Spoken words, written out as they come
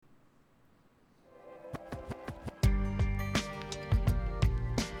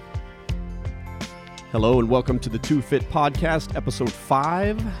Hello and welcome to the Two Fit Podcast, episode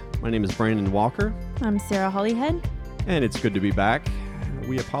 5. My name is Brandon Walker. I'm Sarah Hollyhead. And it's good to be back.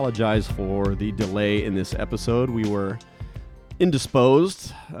 We apologize for the delay in this episode. We were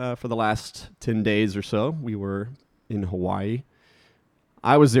indisposed for the last 10 days or so. We were in Hawaii.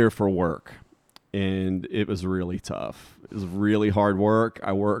 I was there for work, and it was really tough. It was really hard work.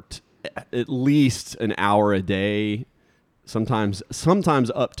 I worked at least an hour a day. Sometimes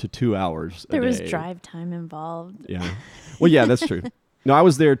up to 2 hours a day. There was drive time involved. Yeah. Well, yeah, that's true. No, I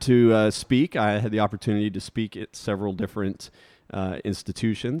was there to speak. I had the opportunity to speak at several different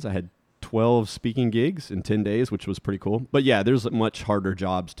institutions. I had 12 speaking gigs in 10 days, which was pretty cool. But yeah, there's much harder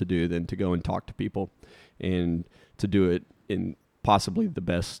jobs to do than to go and talk to people and to do it in possibly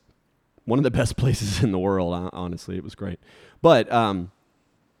one of the best places in the world. Honestly, it was great. But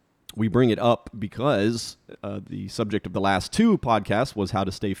we bring it up because the subject of the last two podcasts was how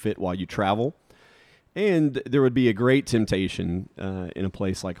to stay fit while you travel. And there would be a great temptation in a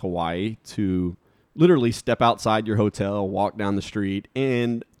place like Hawaii to literally step outside your hotel, walk down the street,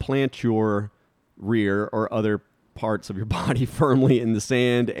 and plant your rear or other parts of your body firmly in the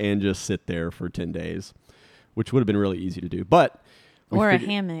sand and just sit there for 10 days, which would have been really easy to do. But a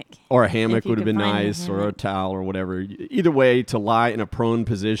hammock. Or a hammock would have been nice, or a towel or whatever. Either way, to lie in a prone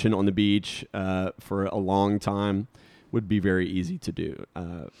position on the beach for a long time would be very easy to do.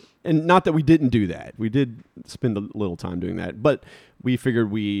 And not that we didn't do that. We did spend a little time doing that. But we figured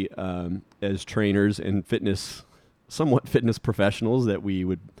we, as trainers and somewhat fitness professionals, that we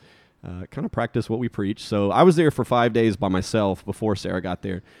would kind of practice what we preach. So I was there for 5 days by myself before Sarah got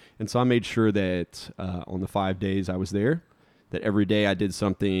there. And so I made sure that on the 5 days I was there, that every day I did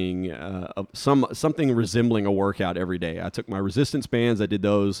something resembling a workout every day. I took my resistance bands. I did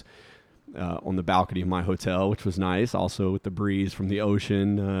those on the balcony of my hotel, which was nice. Also with the breeze from the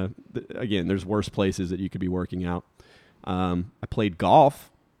ocean. Again, there's worse places that you could be working out. I played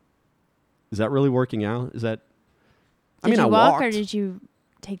golf. Is that really working out? Did you walk or did you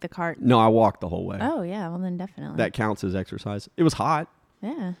take the cart? No, I walked the whole way. Oh, yeah. Well, then definitely. That counts as exercise. It was hot.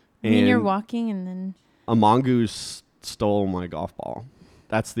 Yeah. I mean, you're walking and then... A mongoose stole my golf ball.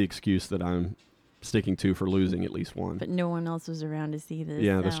 That's the excuse that I'm sticking to for losing at least one. But no one else was around to see this.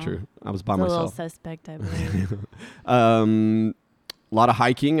 Yeah, that's true. I was by myself. A little suspect, I believe. A lot of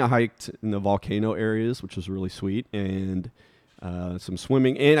hiking. I hiked in the volcano areas, which was really sweet, and some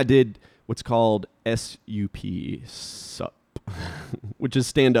swimming. And I did what's called SUP, which is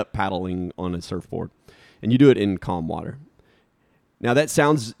stand-up paddling on a surfboard. And you do it in calm water. Now, that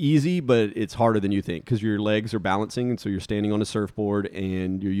sounds easy, but it's harder than you think because your legs are balancing, and so you're standing on a surfboard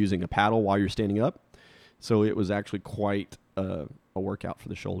and you're using a paddle while you're standing up. So it was actually quite a workout for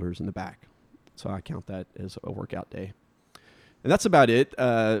the shoulders and the back. So I count that as a workout day. And that's about it.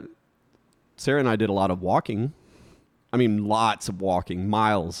 Sarah and I did a lot of walking. I mean, lots of walking,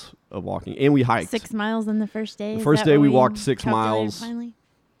 miles of walking, and we hiked. 6 miles on the first day? The first day we walked 6 miles. Finally?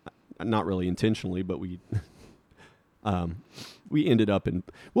 Not really intentionally, but we... we ended up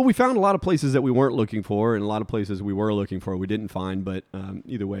we found a lot of places that we weren't looking for and a lot of places we were looking for we didn't find, but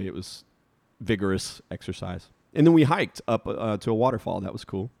either way, it was vigorous exercise. And then we hiked up to a waterfall. That was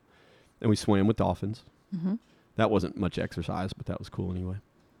cool. And we swam with dolphins. Mm-hmm. That wasn't much exercise, but that was cool anyway.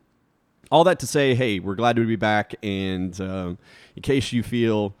 All that to say, hey, we're glad to be back. And in case you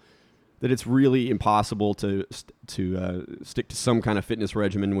feel that it's really impossible to stick to some kind of fitness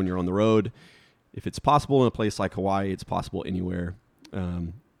regimen when you're on the road, if it's possible in a place like Hawaii, it's possible anywhere.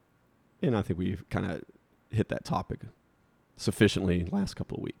 And I think we've kind of hit that topic sufficiently last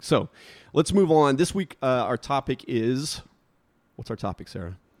couple of weeks. So let's move on. This week, our topic is... What's our topic,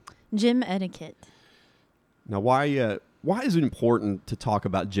 Sarah? Gym etiquette. Now, why is it important to talk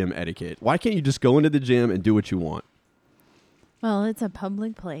about gym etiquette? Why can't you just go into the gym and do what you want? Well, it's a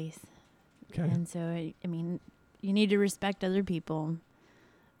public place. Okay. And so, I mean, you need to respect other people.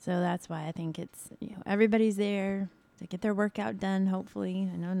 So that's why I think it's, everybody's there to get their workout done, hopefully.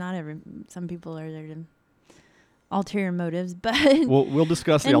 I know some people are there to ulterior motives, but... We'll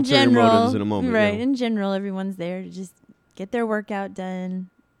discuss the ulterior motives in a moment. Right. In general, everyone's there to just get their workout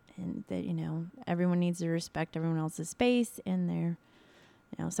done, and that, everyone needs to respect everyone else's space and their,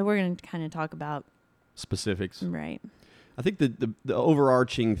 so we're going to kind of talk about... specifics. Right. I think the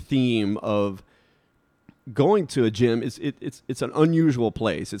overarching theme of going to a gym it's an unusual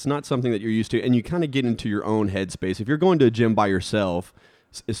place. It's not something that you're used to, and you kind of get into your own headspace. If you're going to a gym by yourself,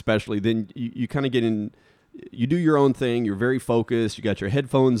 especially, then you kind of get in. You do your own thing. You're very focused. You got your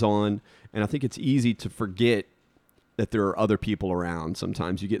headphones on, and I think it's easy to forget that there are other people around.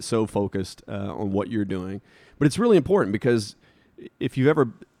 Sometimes you get so focused on what you're doing, but it's really important because if you've ever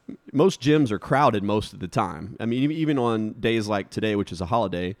most gyms are crowded most of the time. I mean, even on days like today, which is a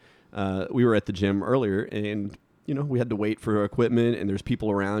holiday, we were at the gym earlier, and we had to wait for equipment, and there's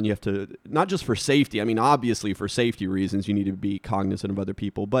people around. You have to, not just for safety. I mean, obviously for safety reasons, you need to be cognizant of other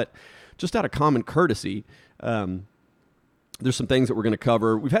people, but just out of common courtesy, there's some things that we're going to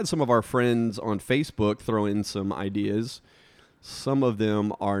cover. We've had some of our friends on Facebook throw in some ideas. Some of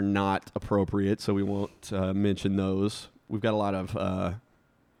them are not appropriate, so we won't mention those. We've got a lot of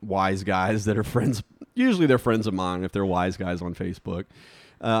wise guys that are friends. Usually they're friends of mine if they're wise guys on Facebook.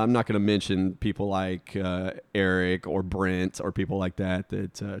 I'm not going to mention people like Eric or Brent or people like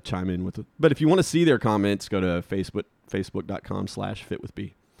that chime in with it. But if you want to see their comments, go to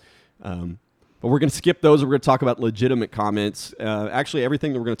facebook.com/fitwithb. But we're going to skip those. We're going to talk about legitimate comments. Actually,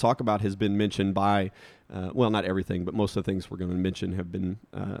 everything that we're going to talk about has been mentioned by, not everything, but most of the things we're going to mention have been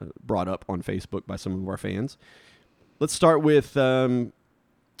brought up on Facebook by some of our fans. Let's start with,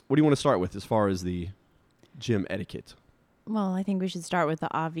 what do you want to start with as far as the gym etiquette? Well, I think we should start with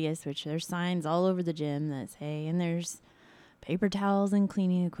the obvious, which there's signs all over the gym that say, and there's paper towels and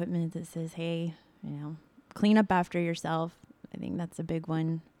cleaning equipment that says, hey, clean up after yourself. I think that's a big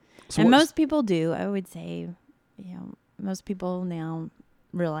one. So and most people do. I would say, most people now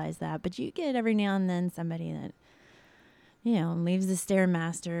realize that. But you get every now and then somebody that, leaves the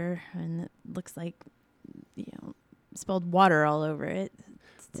Stairmaster and it looks like, spilled water all over it.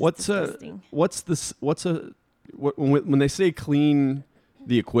 When they say clean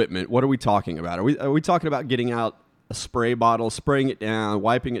the equipment, what are we talking about? Are we talking about getting out a spray bottle, spraying it down,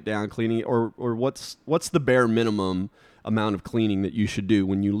 wiping it down, cleaning it, or what's the bare minimum amount of cleaning that you should do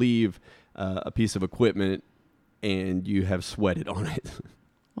when you leave a piece of equipment and you have sweated on it?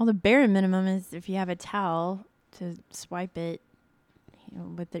 Well, the bare minimum is if you have a towel to swipe it,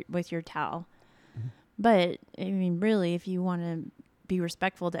 with your towel. Mm-hmm. But I mean, really, if you want to be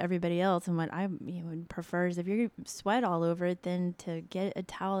respectful to everybody else, and what I would prefer is if you sweat all over it, then to get a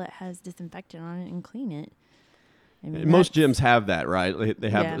towel that has disinfectant on it and clean it. I mean, most gyms have that, right? They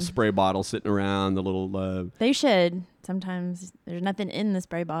have a spray bottle sitting around, the little... They should. Sometimes there's nothing in the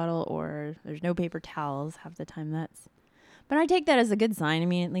spray bottle or there's no paper towels half the time. But I take that as a good sign. I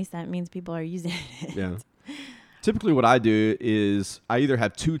mean, at least that means people are using it. Yeah. Typically what I do is I either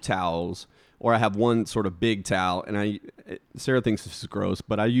have two towels or I have one sort of big towel, and Sarah thinks this is gross,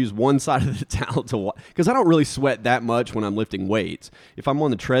 but I use one side of the towel because I don't really sweat that much when I'm lifting weights. If I'm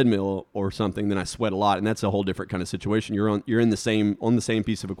on the treadmill or something, then I sweat a lot, and that's a whole different kind of situation. You're on the same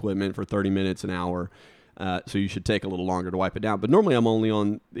piece of equipment for 30 minutes, an hour, so you should take a little longer to wipe it down. But normally I'm only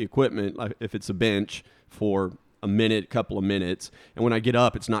on the equipment, like if it's a bench, for a minute, couple of minutes, and when I get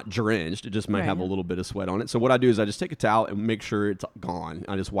up, it's not drenched. It just might have a little bit of sweat on it. So what I do is I just take a towel and make sure it's gone.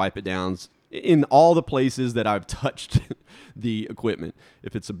 I just wipe it down in all the places that I've touched the equipment.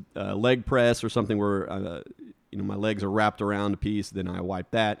 If it's a leg press or something where my legs are wrapped around a piece, then I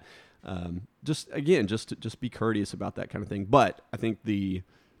wipe that. Just be courteous about that kind of thing. But I think to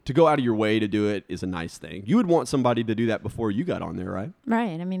go out of your way to do it is a nice thing. You would want somebody to do that before you got on there, right?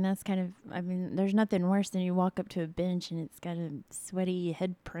 Right. I mean, there's nothing worse than you walk up to a bench and it's got a sweaty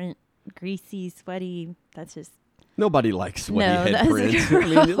head print, greasy, sweaty. That's just... Nobody likes sweaty head prints.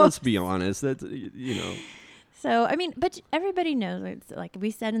 I mean, let's be honest. That's, So, I mean, but everybody knows, it's like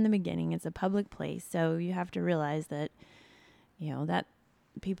we said in the beginning, it's a public place. So you have to realize that, that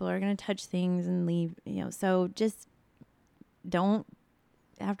people are going to touch things and leave, so just don't,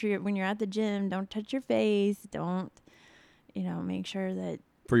 when you're at the gym, don't touch your face. Don't, make sure that.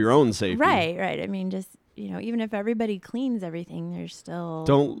 For your own safety. Right. I mean, just, even if everybody cleans everything, there's still...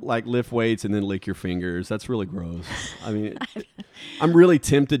 Don't lift weights and then lick your fingers. That's really gross. I mean, I'm really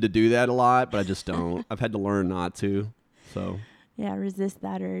tempted to do that a lot, but I just don't. I've had to learn not to. So. Yeah, resist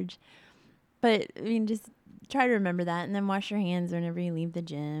that urge. But I mean, just try to remember that, and then wash your hands whenever you leave the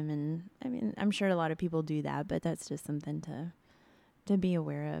gym. And I mean, I'm sure a lot of people do that, but that's just something to be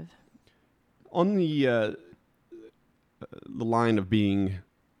aware of. On the line of being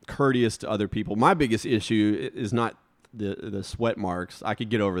courteous to other people, my biggest issue is not the sweat marks. I could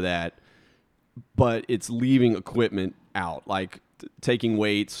get over that, but it's leaving equipment out, like taking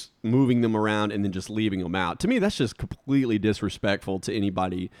weights, moving them around, and then just leaving them out. To me, that's just completely disrespectful to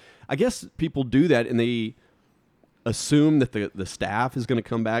anybody. I guess people do that and they assume that the staff is going to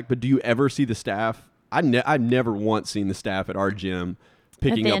come back, but do you ever see the staff? I've never once seen the staff at our gym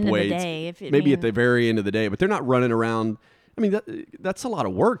picking up weights. Maybe at the very end of the day, but they're not running around. I mean, that's a lot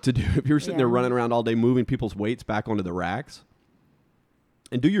of work to do if you're sitting there running around all day moving people's weights back onto the racks.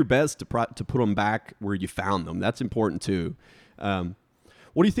 And do your best to put them back where you found them. That's important too. What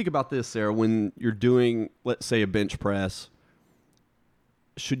do you think about this, Sarah, when you're doing, let's say, a bench press?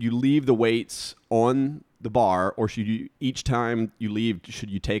 should you leave the weights on the bar, or should you, each time you leave,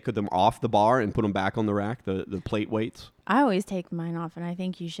 should you take them off the bar and put them back on the rack, the plate weights? I always take mine off, and I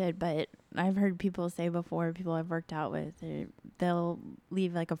think you should, but I've heard people say before, people I've worked out with, they'll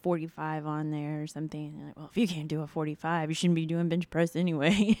leave like a 45 on there or something. And they're like, well, if you can't do a 45, you shouldn't be doing bench press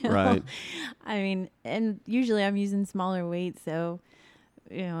anyway. Right. I mean, and usually I'm using smaller weights, so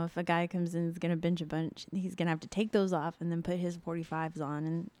if a guy comes in and is going to bench a bunch, he's going to have to take those off and then put his 45s on.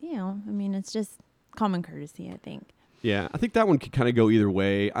 And, I mean, it's just common courtesy, I think. Yeah, I think that one could kind of go either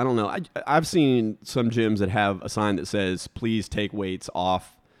way. I don't know. I've seen some gyms that have a sign that says, please take weights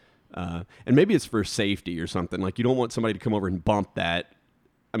off. And maybe it's for safety or something. Like, you don't want somebody to come over and bump that.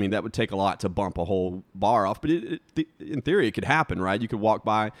 I mean, that would take a lot to bump a whole bar off. But in theory, it could happen, right? You could walk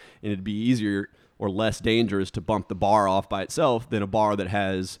by and it'd be easier or less dangerous to bump the bar off by itself than a bar that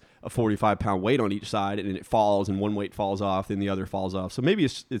has a 45-pound weight on each side and it falls and one weight falls off, then the other falls off. So maybe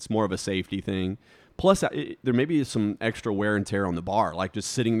it's more of a safety thing. Plus, there may be some extra wear and tear on the bar, like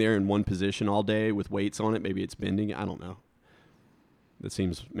just sitting there in one position all day with weights on it. Maybe it's bending. I don't know. That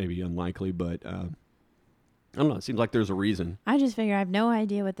seems maybe unlikely, but I don't know. It seems like there's a reason. I just figure I have no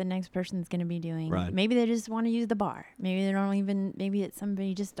idea what the next person's going to be doing. Right. Maybe they just want to use the bar. Maybe they don't even, maybe it's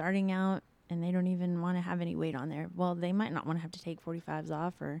somebody just starting out and they don't even want to have any weight on there. Well, they might not want to have to take 45s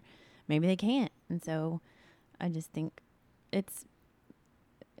off, or maybe they can't. And so I just think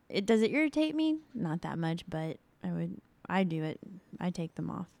does it irritate me? Not that much, but I do it. I take them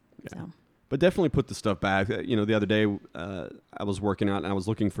off. Yeah. So. But definitely put the stuff back. The other day I was working out and I was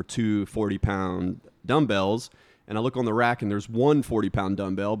looking for 2 40-pound dumbbells, and I look on the rack and there's one 40-pound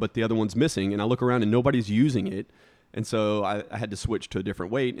dumbbell, but the other one's missing, and I look around and nobody's using it. And so I had to switch to a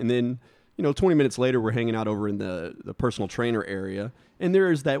different weight. And then, 20 minutes later, we're hanging out over in the personal trainer area, and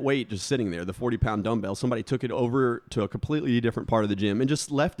there is that weight just sitting there, the 40-pound dumbbell. Somebody took it over to a completely different part of the gym and just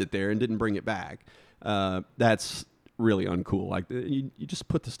left it there and didn't bring it back. That's really uncool. Like, you just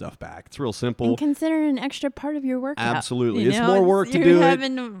put the stuff back. It's real simple. And consider it an extra part of your workout. Absolutely. It's more work to do it. You're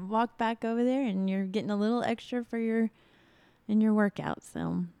having to walk back over there, and you're getting a little extra in your workout.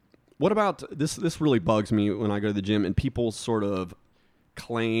 So what about this? This really bugs me when I go to the gym and people sort of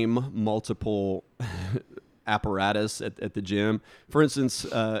claim multiple apparatus at the gym. For instance,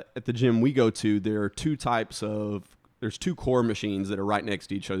 at the gym we go to, there's two core machines that are right next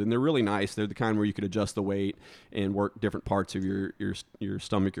to each other, and they're really nice. They're the kind where you could adjust the weight and work different parts of your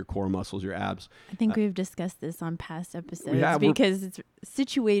stomach, your core muscles, your abs. I think we've discussed this on past episodes because it's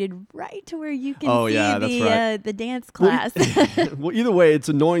situated right to where you can see the dance class. Well, either way, it's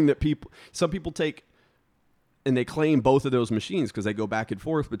annoying that some people take and they claim both of those machines because they go back and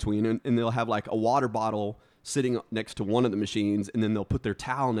forth between, and they'll have like a water bottle sitting next to one of the machines, and then they'll put their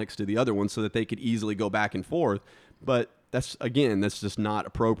towel next to the other one so that they could easily go back and forth. But that's just not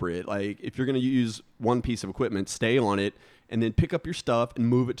appropriate. Like, if you're going to use one piece of equipment, stay on it and then pick up your stuff and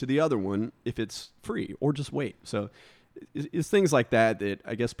move it to the other one if it's free, or just wait. So it's things like that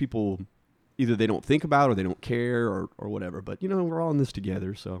I guess people either they don't think about or they don't care or whatever. But, we're all in this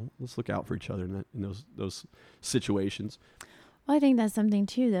together, so let's look out for each other in those situations. Well, I think that's something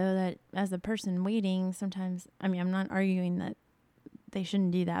too, though, that as a person waiting, sometimes, I'm not arguing that they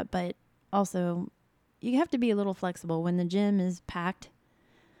shouldn't do that, but also you have to be a little flexible when the gym is packed.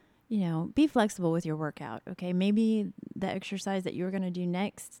 Be flexible with your workout. Okay, maybe the exercise that you're going to do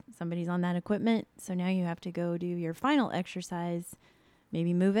next, somebody's on that equipment, so now you have to go do your final exercise.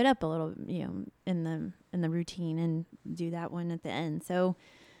 Maybe move it up a little, in the routine, and do that one at the end. So,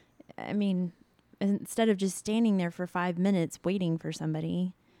 instead of just standing there for 5 minutes waiting for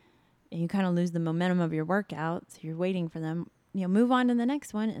somebody, you kind of lose the momentum of your workout. So you're waiting for them. Move on to the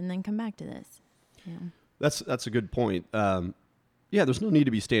next one and then come back to this. Yeah. That's a good point. There's no need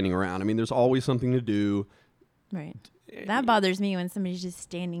to be standing around. There's always something to do. Right. That bothers me when somebody's just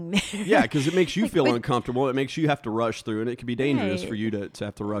standing there. Yeah, because it makes you feel uncomfortable. It makes you have to rush through, and it can be dangerous for you to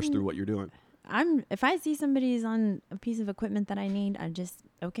have to rush through what you're doing. If I see somebody's on a piece of equipment that I need,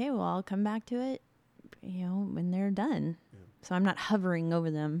 I'll come back to it, when they're done. Yeah. So I'm not hovering over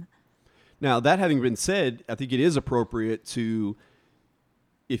them. Now, that having been said, I think it is appropriate to,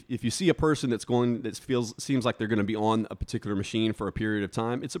 if you see a person seems like they're going to be on a particular machine for a period of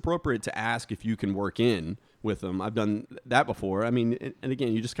time, it's appropriate to ask if you can work in with them. I've done that before. And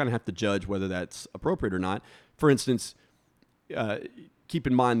again, you just kind of have to judge whether that's appropriate or not. For instance, keep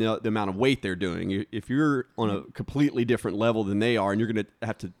in mind the amount of weight they're doing. If you're on a completely different level than they are and you're going to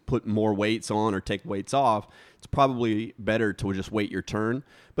have to put more weights on or take weights off, it's probably better to just wait your turn.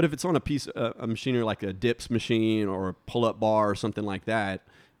 But if it's on a machinery like a dips machine or a pull-up bar or something like that,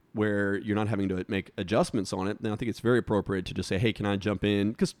 where you're not having to make adjustments on it, then I think it's very appropriate to just say, hey, can I jump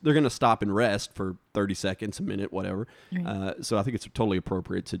in? Because they're going to stop and rest for 30 seconds, a minute, whatever. Right. So I think it's totally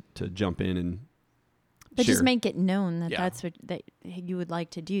appropriate to jump in and But share. just make it known that Yeah. that's what that you would like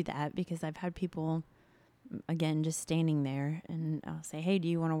to do that, because I've had people, again, just standing there, and I'll say, "Hey, do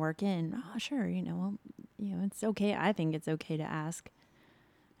you want to work in?" "Oh, sure." Well, it's okay. I think it's okay to ask.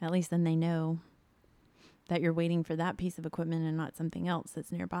 At least then they know that you're waiting for that piece of equipment and not something else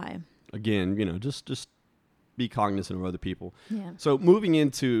that's nearby. Again, just be cognizant of other people. Yeah. So moving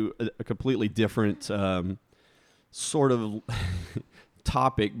into a completely different sort of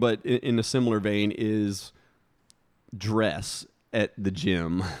topic, but in a similar vein, is dress at the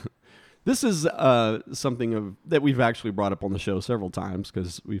gym. This is something that we've actually brought up on the show several times,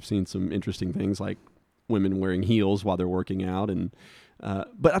 because we've seen some interesting things like women wearing heels while they're working out,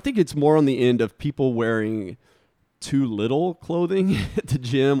 but I think it's more on the end of people wearing too little clothing at the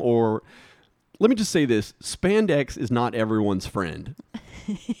gym. Or let me just say this: spandex is not everyone's friend.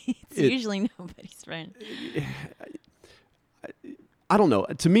 It's usually nobody's friend. I don't know.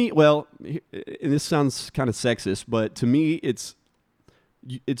 To me, well, and this sounds kind of sexist, but to me, it's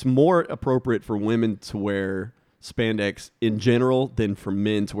more appropriate for women to wear spandex in general than for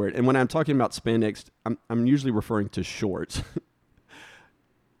men to wear it. And when I'm talking about spandex, I'm usually referring to shorts.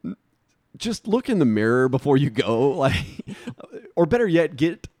 Just look in the mirror before you go, or better yet,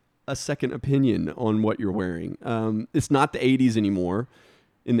 get a second opinion on what you're wearing. It's not the 80s anymore.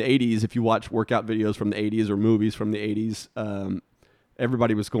 In the 80s, if you watch workout videos from the 80s or movies from the 80s,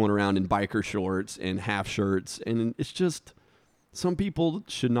 everybody was going around in biker shorts and half shirts, and it's just, some people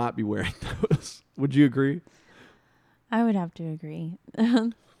should not be wearing those. Would you agree? I would have to agree.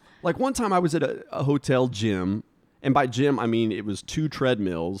 Like one time I was at a hotel gym, and by gym I mean it was 2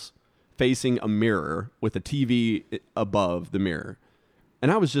 treadmills facing a mirror with a TV above the mirror.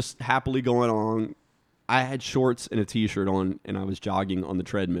 And I was just happily going on. I had shorts and a t-shirt on, and I was jogging on the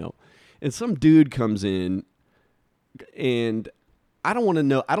treadmill. And some dude comes in, and I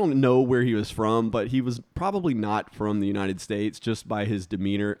don't know where he was from, but he was probably not from the United States just by his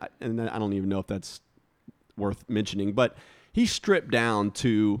demeanor. And I don't even know if that's worth mentioning, but he stripped down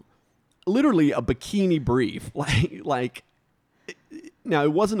to literally a bikini brief. Now,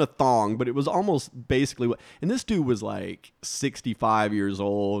 it wasn't a thong, but it was almost basically what, and this dude was like 65 years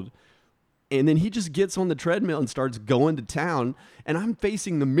old. And then he just gets on the treadmill and starts going to town, and I'm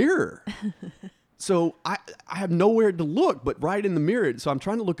facing the mirror. So I have nowhere to look but right in the mirror. So I'm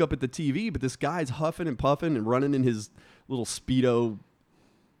trying to look up at the TV, but this guy's huffing and puffing and running in his little Speedo.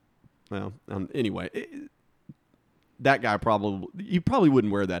 Well, anyway, that guy you probably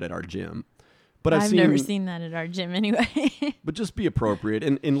wouldn't wear that at our gym. But I've never seen that at our gym anyway. But just be appropriate.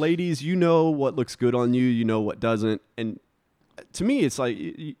 And ladies, you know what looks good on you. You know what doesn't. And to me, it's like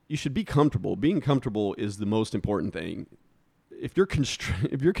you should be comfortable. Being comfortable is the most important thing. If you're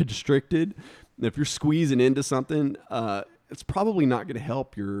constricted, if you're squeezing into something, it's probably not going to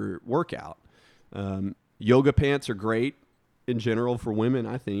help your workout. Yoga pants are great in general for women.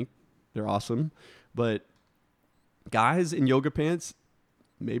 I think they're awesome, but guys in yoga pants,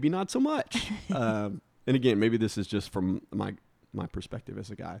 maybe not so much. And again, maybe this is just from my perspective as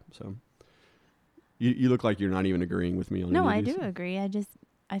a guy. So you look like you're not even agreeing with me on No, any I of these. do agree.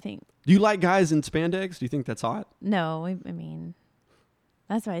 I think. Do you like guys in spandex? Do you think that's hot? No, I mean,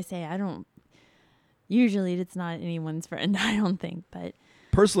 that's why I say I don't. Usually, it's not anyone's friend. I don't think, but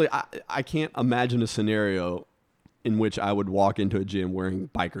Personally, I can't imagine a scenario in which I would walk into a gym wearing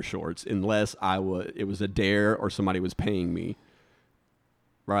biker shorts unless it was a dare or somebody was paying me.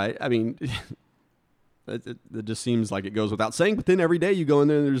 Right? I mean, it just seems like it goes without saying. But then every day you go in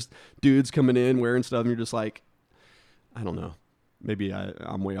there and there's dudes coming in wearing stuff, and you're just like, I don't know. Maybe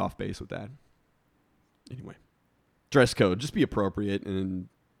I'm way off base with that. Anyway, dress code. Just be appropriate and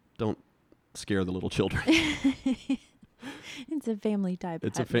don't scare the little children. it's a family type.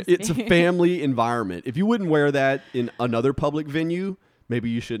 It's a family environment. If you wouldn't wear that in another public venue, maybe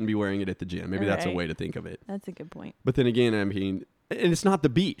you shouldn't be wearing it at the gym. Maybe that's a Right. way to think of it. That's a good point. But then again, I mean, and it's not the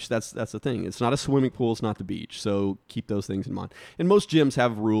beach. That's the thing. It's not a swimming pool. It's not the beach. So keep those things in mind. And most gyms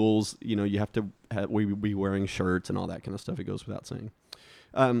have rules. You know, you have to be wearing shirts and all that kind of stuff. It goes without saying.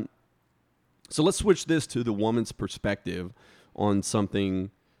 So let's switch this to the woman's perspective on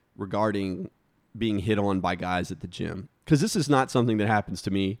something regarding being hit on by guys at the gym. Because this is not something that happens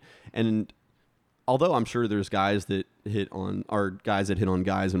to me. And although I'm sure there's guys that hit on guys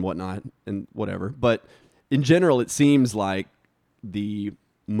and whatnot and whatever. But in general, it seems like the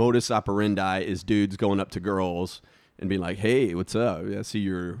modus operandi is dudes going up to girls and being like, hey, what's up? I see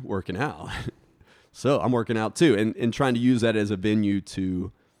you're working out. So I'm working out too. And trying to use that as a venue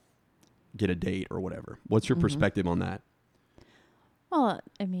to get a date or whatever. What's your perspective on that? Well,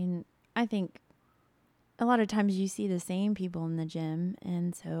 I mean, I think a lot of times you see the same people in the gym.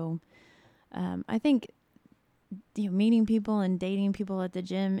 And so I think meeting people and dating people at the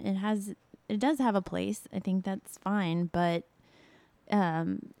gym, it does have a place. I think that's fine. But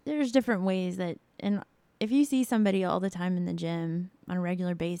there's different ways and if you see somebody all the time in the gym on a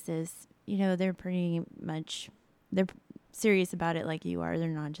regular basis, they're they're serious about it like you are. They're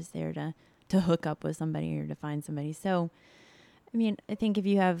not just there to hook up with somebody or to find somebody. So, I mean, I think if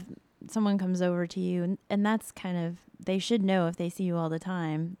you have someone comes over to you and that's kind of, they should know if they see you all the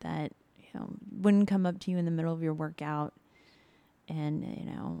time that, wouldn't come up to you in the middle of your workout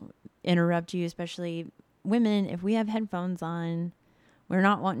and, interrupt you, especially women. If we have headphones on, we're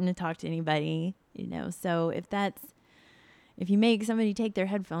not wanting to talk to anybody, so if you make somebody take their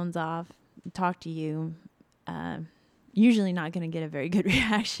headphones off and talk to you, usually not going to get a very good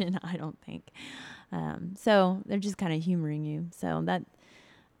reaction, I don't think. So they're just kind of humoring you. So that,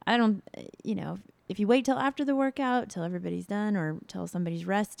 I don't, if you wait till after the workout, till everybody's done or till somebody's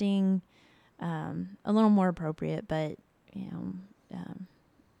resting, a little more appropriate, but,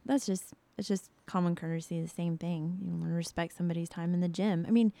 it's just common courtesy, the same thing. You want to respect somebody's time in the gym.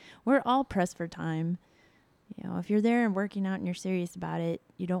 I mean, we're all pressed for time. If you're there and working out and you're serious about it,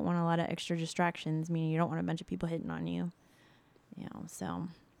 you don't want a lot of extra distractions, meaning you don't want a bunch of people hitting on you, so.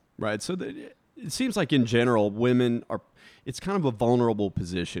 Right. So it seems like in general, women it's kind of a vulnerable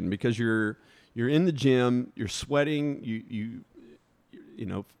position because you're in the gym, you're sweating, you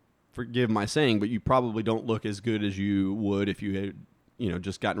forgive my saying, but you probably don't look as good as you would if you had,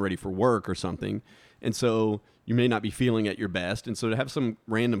 just gotten ready for work or something. And so you may not be feeling at your best. And so to have some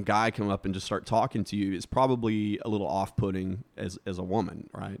random guy come up and just start talking to you is probably a little off-putting as a woman,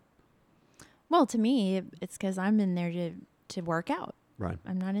 right? Well, to me, it's because I'm in there to work out. Right.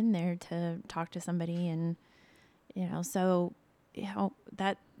 I'm not in there to talk to somebody. And, so,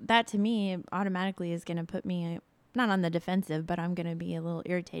 that to me automatically is going to put me not on the defensive, but I'm going to be a little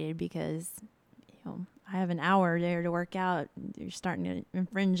irritated because, I have an hour there to work out. You're starting to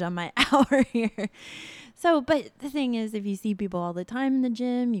infringe on my hour here. So, but the thing is, if you see people all the time in the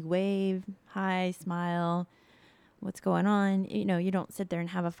gym, you wave, hi, smile, what's going on? You don't sit there and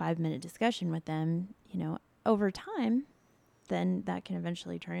have a 5-minute discussion with them. Over time, then that can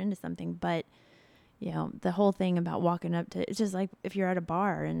eventually turn into something. But, the whole thing about walking up to, it's just like if you're at a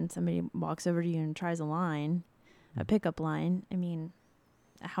bar and somebody walks over to you and tries a pickup line. I mean,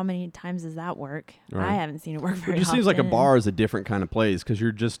 how many times does that work? Right. I haven't seen it work very often. It just seems like a bar is a different kind of place because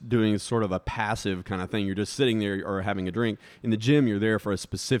you're just doing sort of a passive kind of thing. You're just sitting there or having a drink. In the gym, you're there for a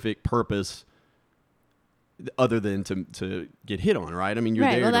specific purpose other than to get hit on, right? I mean, you're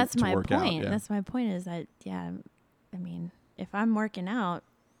there that's to my work point. out. Yeah. That's my point is that, I mean, if I'm working out,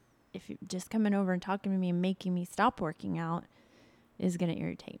 if you just coming over and talking to me and making me stop working out is going to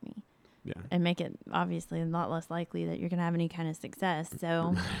irritate me. Yeah. And make it obviously a lot less likely that you're going to have any kind of success.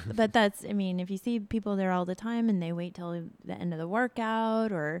 So, but if you see people there all the time and they wait till the end of the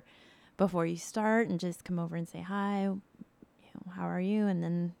workout or before you start and just come over and say, hi, how are you? And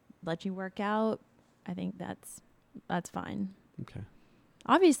then let you work out. I think that's fine. Okay.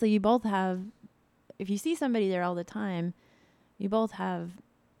 Obviously you both have, if you see somebody there all the time, you both have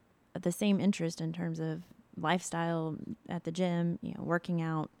the same interest in terms of lifestyle at the gym, working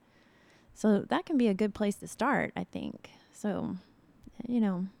out. So that can be a good place to start, I think. So,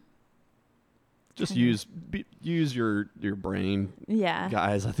 just use your brain, yeah,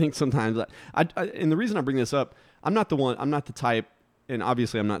 guys. I think sometimes I and the reason I bring this up, I'm not the type, and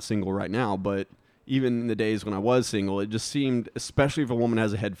obviously I'm not single right now, but even in the days when I was single, it just seemed, especially if a woman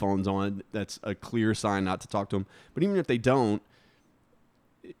has headphones on, that's a clear sign not to talk to them. But even if they don't,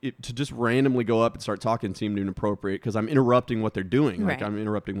 to just randomly go up and start talking seemed inappropriate because I'm interrupting what they're doing. Like I'm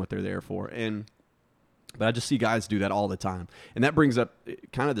interrupting what they're there for. But I just see guys do that all the time. And that brings up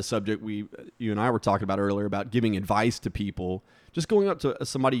kind of the subject you and I were talking about earlier about giving advice to people. Just going up to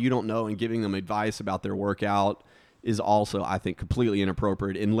somebody you don't know and giving them advice about their workout is also, I think, completely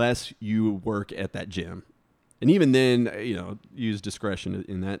inappropriate unless you work at that gym. And even then, use discretion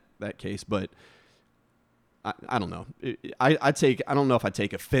in that case. But I don't know. I don't know if I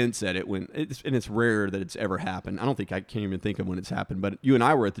take offense at it when it's rare that it's ever happened. I can't even think of when it's happened. But you and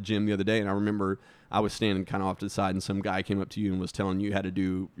I were at the gym the other day, and I remember I was standing kind of off to the side, and some guy came up to you and was telling you how to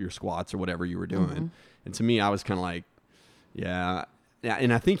do your squats or whatever you were doing. Mm-hmm. And to me, I was kind of like, yeah.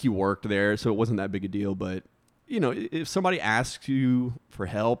 And I think you worked there, so it wasn't that big a deal. But if somebody asks you for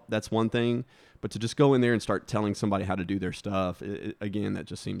help, that's one thing. But to just go in there and start telling somebody how to do their stuff, again, that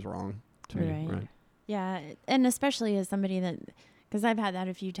just seems wrong to me. Right. Yeah, and especially as somebody that Because I've had that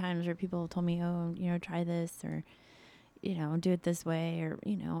a few times where people have told me, oh, try this, or, do it this way, or,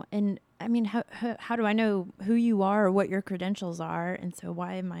 and I mean, how do I know who you are or what your credentials are? And so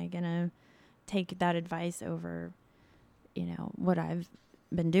why am I going to take that advice over, what I've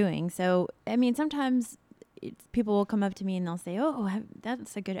been doing? So, I mean, sometimes people will come up to me and they'll say, oh,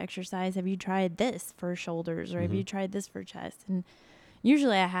 that's a good exercise. Have you tried this for shoulders, or have you tried this for chest? And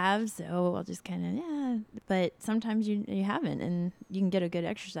usually I have, so I'll just kind of, but sometimes you haven't, and you can get a good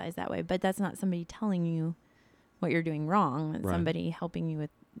exercise that way. But that's not somebody telling you what you're doing wrong. It's somebody helping you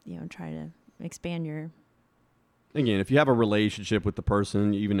with, try to expand your. Again, if you have a relationship with the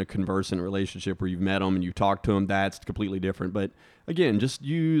person, even a conversant relationship where you've met them and you've talked to them, that's completely different. But again, just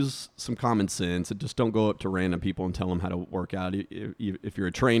use some common sense and just don't go up to random people and tell them how to work out. If you're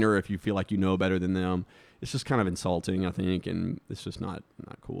a trainer, if you feel like you know better than them, it's just kind of insulting, I think, and it's just not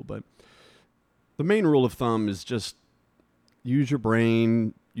cool. But the main rule of thumb is just use your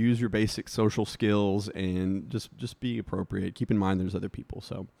brain, use your basic social skills, and just be appropriate. Keep in mind there's other people.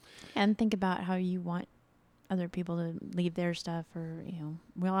 So, and think about how you want other people to leave their stuff, or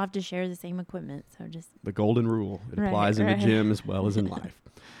we all have to share the same equipment. So just the golden rule. It applies in the gym as well as in life.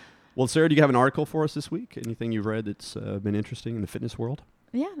 Well, Sarah, do you have an article for us this week? Anything you've read that's been interesting in the fitness world?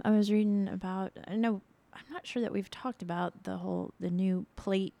 Yeah, I was reading about. I'm not sure that we've talked about the new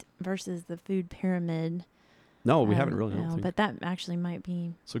plate versus the food pyramid. No, we haven't really. But that actually might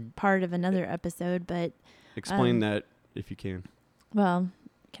be part of another episode. But explain that if you can. Well,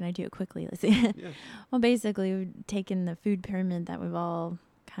 can I do it quickly? Let's see. Yeah. Well, basically, we've taken the food pyramid that we've all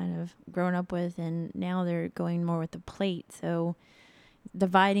kind of grown up with, and now they're going more with the plate. So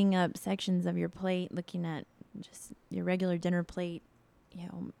dividing up sections of your plate, looking at just your regular dinner plate,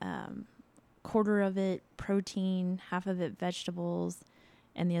 quarter of it protein, half of it vegetables,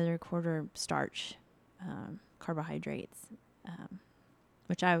 and the other quarter starch, carbohydrates,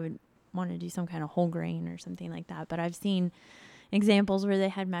 which I would want to do some kind of whole grain or something like that. But I've seen examples where they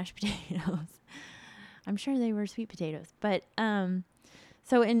had mashed potatoes. I'm sure they were sweet potatoes. But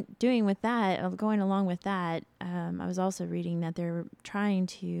so in doing with that, going along with that, I was also reading that they're trying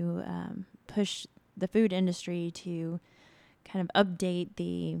to push the food industry to kind of update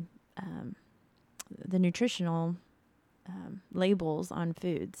the nutritional labels on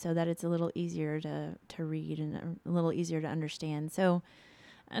food so that it's a little easier to read and a little easier to understand. So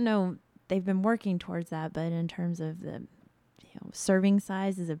I know they've been working towards that, but in terms of the serving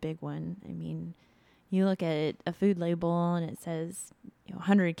size is a big one. I mean, you look at a food label and it says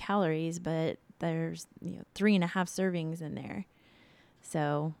 100 calories, but there's 3.5 servings in there.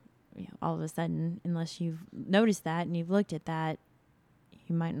 So all of a sudden, unless you've noticed that and you've looked at that,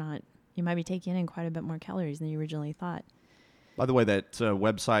 you might be taking in quite a bit more calories than you originally thought. By the way, that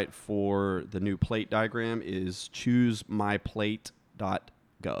website for the new plate diagram is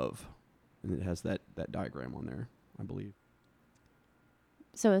choosemyplate.gov, and it has that diagram on there, I believe.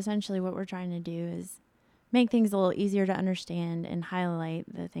 So essentially what we're trying to do is make things a little easier to understand and highlight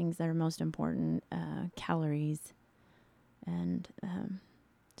the things that are most important, calories, and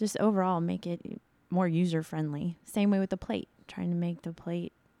just overall make it more user-friendly. Same way with the plate, trying to make the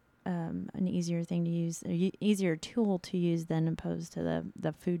plate an easier thing to use, an easier tool to use than opposed to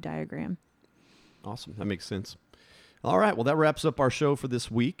the food diagram. Awesome. That makes sense. All right. Well, that wraps up our show for this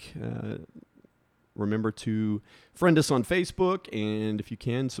week. Remember to friend us on Facebook, and if you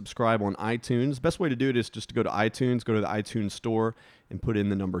can, subscribe on iTunes. Best way to do it is just to go to iTunes, go to the iTunes store, and put in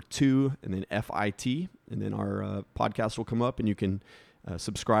the number 2 and then FIT, and then our podcast will come up, and you can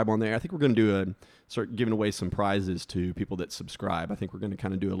subscribe on there. I think we're going to start giving away some prizes to people that subscribe. I think we're going to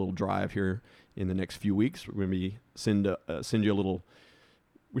kind of do a little drive here in the next few weeks. We're going to send you a little.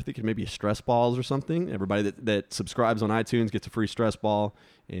 We're thinking maybe stress balls or something. Everybody that subscribes on iTunes gets a free stress ball,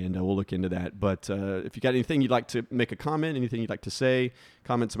 and we'll look into that. But if you got anything you'd like to make a comment, anything you'd like to say,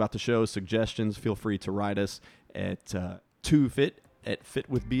 comments about the show, suggestions, feel free to write us at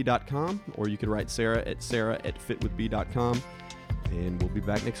 2fit@fitwithb.com, or you could write Sarah at fitwithb.com, and we'll be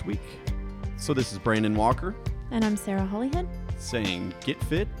back next week. So this is Brandon Walker. And I'm Sarah Hollyhead. Saying get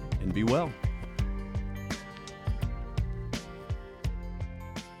fit and be well.